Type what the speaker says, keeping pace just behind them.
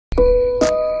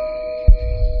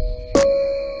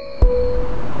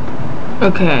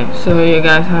Okay, so you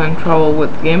guys having trouble with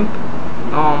Gimp,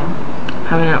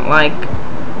 having it like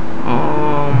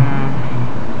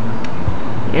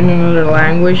in another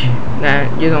language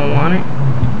that you don't want it.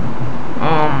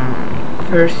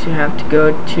 First you have to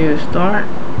go to Start,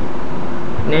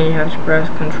 then you have to press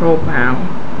Control Panel.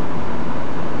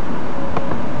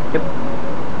 Yep.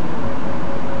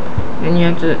 Then you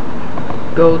have to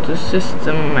go to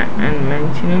System and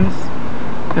Maintenance,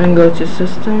 and go to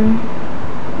System.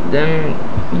 Then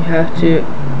you have to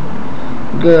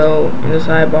go in the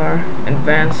sidebar,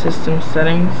 Advanced System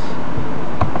Settings,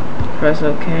 press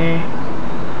OK.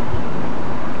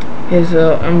 Here's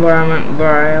the environment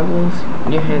variables,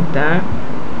 you hit that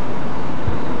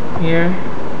here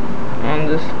on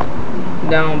this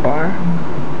down bar,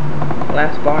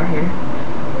 last bar here,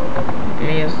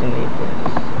 and you just delete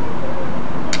this.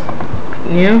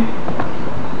 New,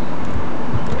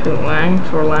 put lang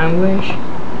for language,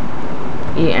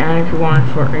 EN if you want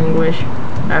it for English,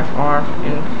 FR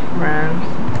in France,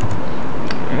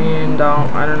 and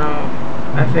I don't know,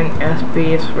 I think SB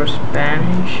is for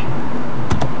Spanish,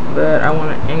 but I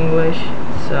want it English,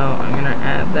 so I'm gonna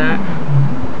add that.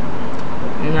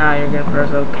 Now you're gonna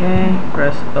press OK,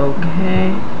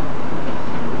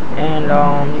 and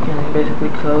you can basically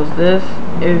close this.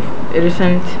 If it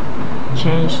isn't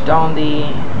changed on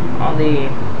the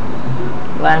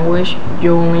language,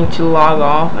 you'll need to log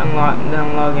off and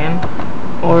then log in,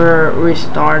 or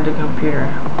restart the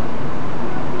computer.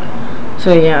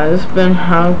 So yeah, this has been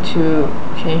how to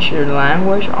change your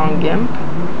language on Gimp,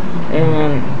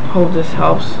 and hope this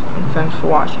helps, and thanks for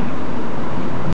watching.